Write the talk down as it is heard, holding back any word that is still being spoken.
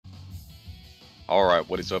Alright,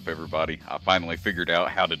 what is up everybody? I finally figured out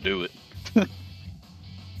how to do it.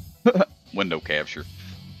 Window capture.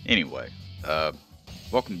 Anyway, uh,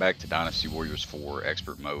 welcome back to Dynasty Warriors 4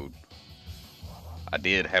 Expert Mode. I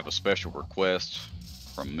did have a special request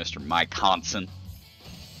from Mr. Mike Honsen.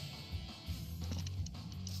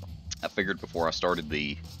 I figured before I started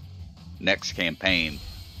the next campaign,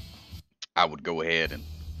 I would go ahead and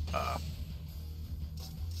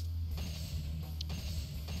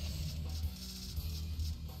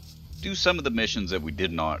do some of the missions that we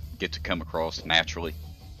did not get to come across naturally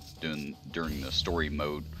during the story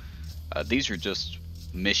mode. These are just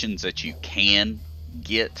missions that you can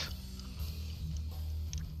get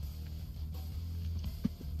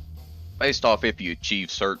based off if you achieve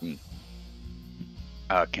certain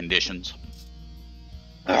conditions.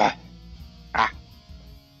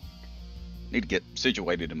 Need to get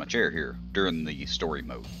situated in my chair here during the story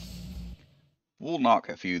mode. We'll knock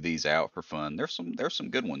a few of these out for fun. There's some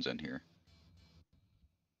good ones in here.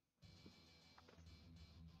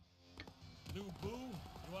 New Boo,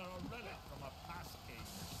 you are a relic from a past age.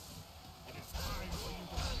 It is time for you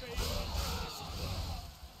to fade and disappear.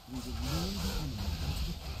 We will lure the enemy into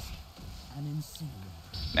the castle and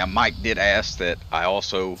incinerate. Now Mike did ask that I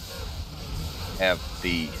also have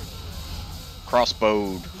the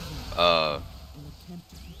crossbowed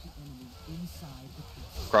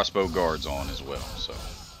crossbow guards on as well, so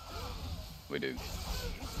we do.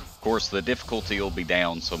 Of course, the difficulty will be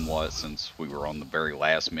down somewhat since we were on the very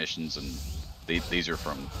last missions, and these are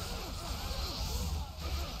from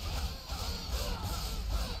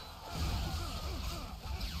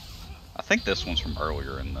I think this one's from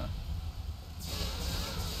earlier in the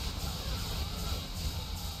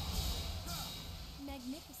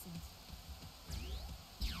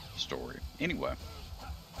story. Anyway.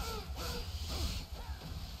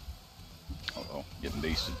 Uh-oh, getting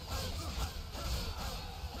decent.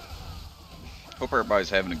 Hope everybody's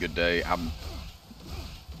having a good day. I'm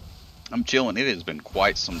chilling. It has been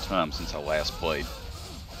quite some time since I last played.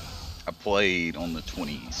 I played on the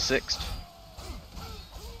 26th.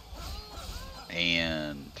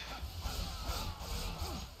 And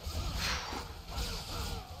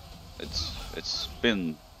it's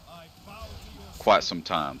been quite some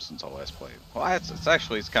time since I last played. Well,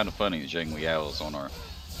 it's kind of funny. Zhang Liao is on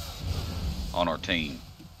our team.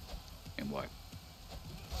 Anyway.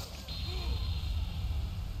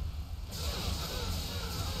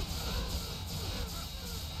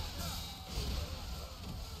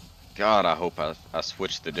 God, I hope I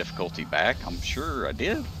switched the difficulty back. I'm sure I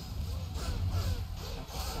did.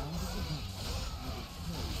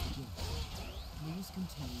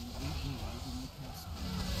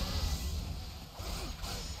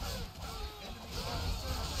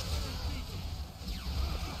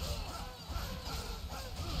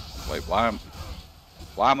 Wait,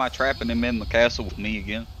 why am I trapping him in the castle with me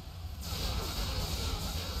again?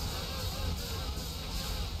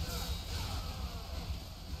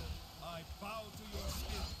 I bow to your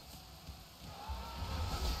skills.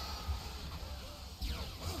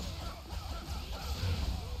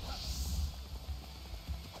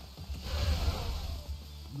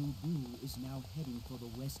 Lu Bu is now heading for the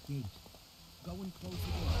west gate. Go and close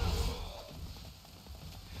the gate.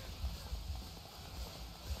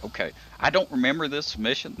 Okay, I don't remember this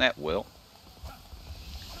mission that well.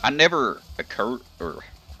 I never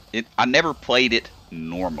I never played it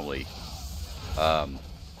normally.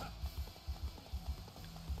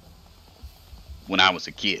 When I was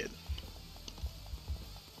a kid.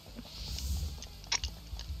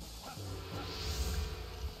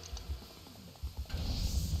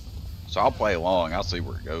 So I'll play along. I'll see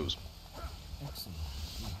where it goes. Excellent.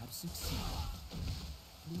 We have succeeded.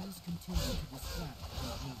 Please continue to distract the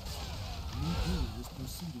enemies. Lu Bu is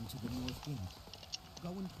proceeding to the north gate. Go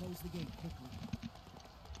and close the gate quickly.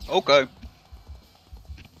 Okay.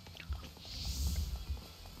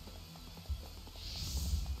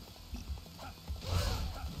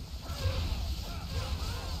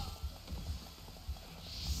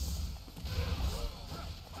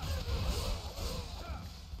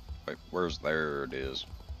 Wait, there it is.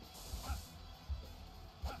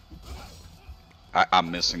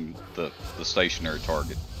 I'm missing the stationary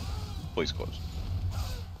target. Please close.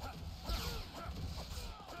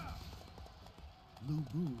 Lu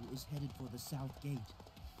Bu is headed for the south gate.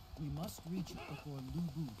 We must reach it before Lu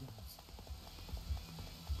Bu does.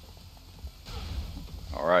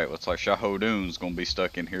 Alright, looks like Shoutout's gonna be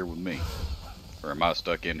stuck in here with me. Or am I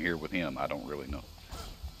stuck in here with him? I don't really know.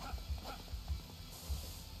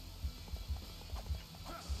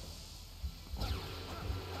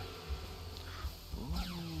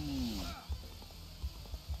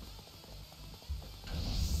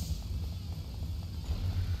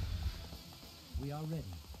 We are ready.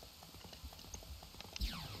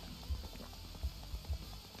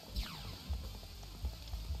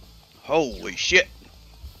 Holy shit.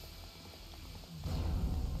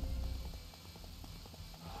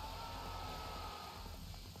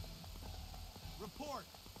 Report.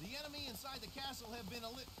 The enemy inside the castle have been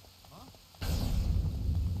Huh?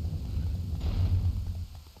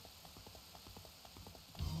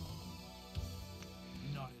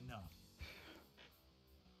 Not enough.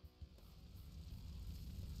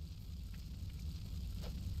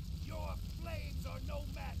 Your flames are no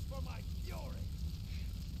match for my fury.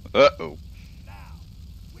 Uh-oh. Now,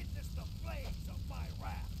 witness the flames of my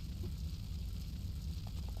wrath.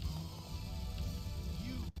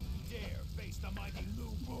 You dare face the mighty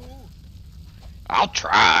Lubu? I'll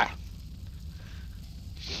try.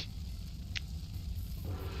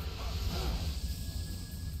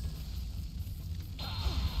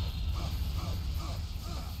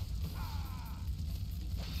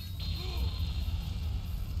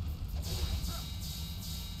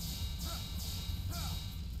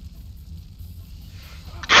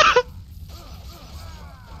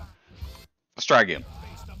 Let's try again.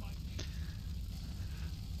 Face the mighty.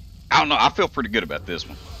 I don't know. I feel pretty good about this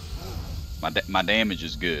one. My damage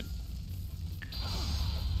is good.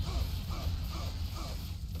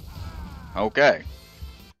 Okay.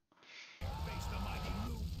 Face the mighty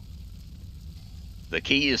Lubu. The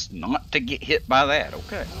key is not to get hit by that.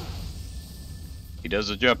 Okay. He does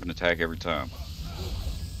a jumping attack every time.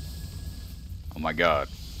 Oh my god.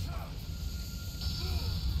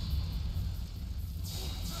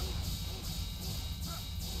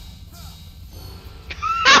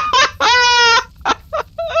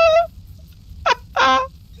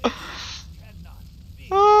 Cannot be.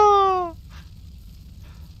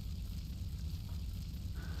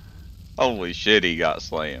 Holy shit, he got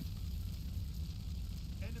slammed.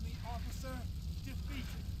 Enemy officer defeated.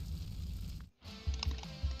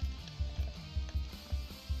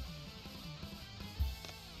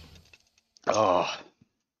 Oh.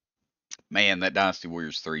 Man, that Dynasty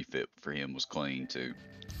Warriors 3 fit for him was clean too.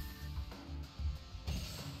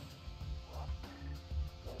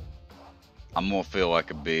 I'm gonna feel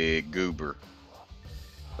like a big goober.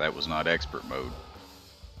 That was not expert mode.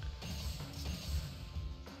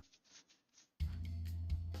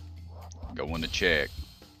 Going to check.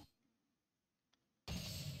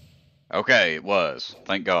 Okay, it was.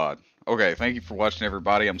 Thank God. Okay, thank you for watching,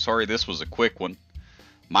 everybody. I'm sorry this was a quick one.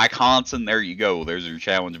 Mike Honsen, there you go. There's your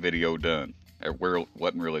challenge video done. It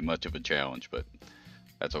wasn't really much of a challenge, but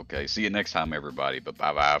that's okay. See you next time, everybody. But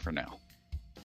bye-bye for now.